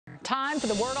Time for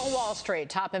the word on Wall Street.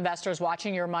 Top investors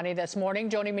watching your money this morning.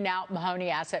 Joining me now, Mahoney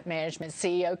Asset Management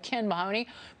CEO Ken Mahoney,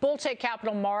 Bull Tech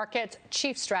Capital Markets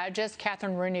Chief Strategist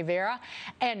Catherine Rooney-Vera,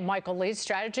 and Michael Lee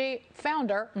Strategy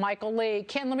founder Michael Lee.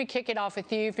 Ken, let me kick it off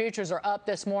with you. Futures are up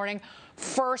this morning.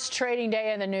 First trading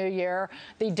day in the new year.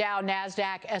 The Dow,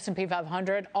 NASDAQ, S&P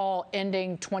 500 all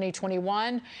ending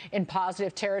 2021 in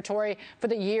positive territory. For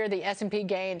the year, the S&P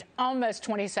gained almost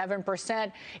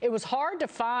 27%. It was hard to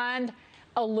find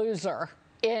a loser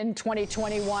in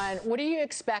 2021. What are you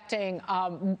expecting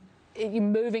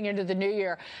moving into the new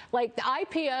year? Like, the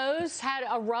IPOs had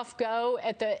a rough go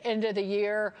at the end of the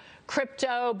year,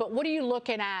 crypto, but what are you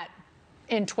looking at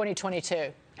in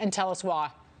 2022? And tell us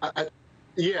why. I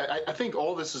think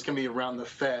all this is going to be around the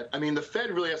Fed. I mean, the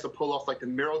Fed really has to pull off like the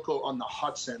miracle on the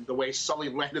Hudson, the way Sully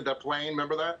landed that plane.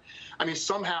 Remember that? I mean,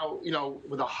 somehow, you know,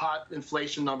 with a hot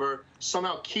inflation number,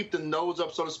 somehow keep the nose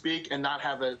up, so to speak, and not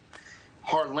have a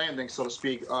hard landing, so to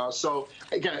speak. So,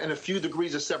 again, in a few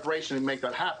degrees of separation to make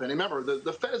that happen. And remember,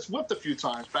 the Fed has whipped a few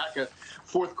times. Back in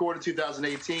fourth quarter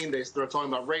 2018, they started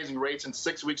talking about raising rates, and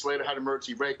 6 weeks later had an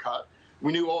emergency rate cut.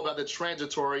 We knew all about the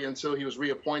transitory until he was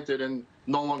reappointed, and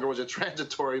no longer was it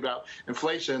transitory about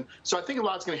inflation. So I think a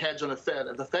lot's going to hedge on the Fed.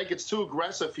 If the Fed gets too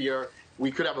aggressive here,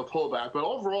 we could have a pullback. But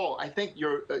overall, I think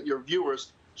your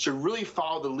viewers should really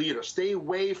follow the leader. Stay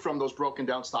away from those broken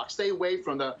down stocks. Stay away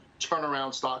from the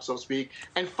turnaround stocks, so to speak,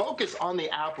 and focus on the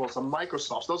Apples, the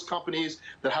Microsofts, those companies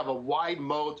that have a wide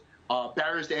moat.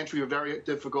 Barriers to entry are very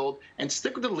difficult, and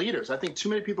stick with the leaders. I think too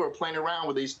many people are playing around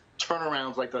with these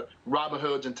turnarounds like the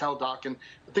Robinhoods and Teladoc, and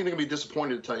I think they're going to be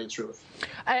disappointed, to tell you the truth.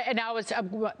 And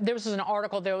there was an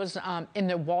article that was in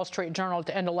the Wall Street Journal at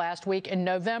the end of last week. In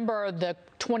November, the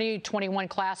 2021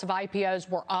 class of IPOs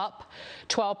were up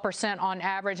 12% on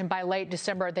average, and by late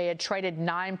December, they had traded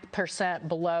 9%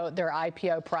 below their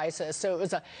IPO prices. So it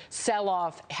was a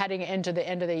sell-off heading into the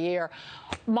end of the year.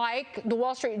 Mike, the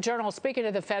Wall Street Journal, speaking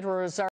of the Federal Reserve,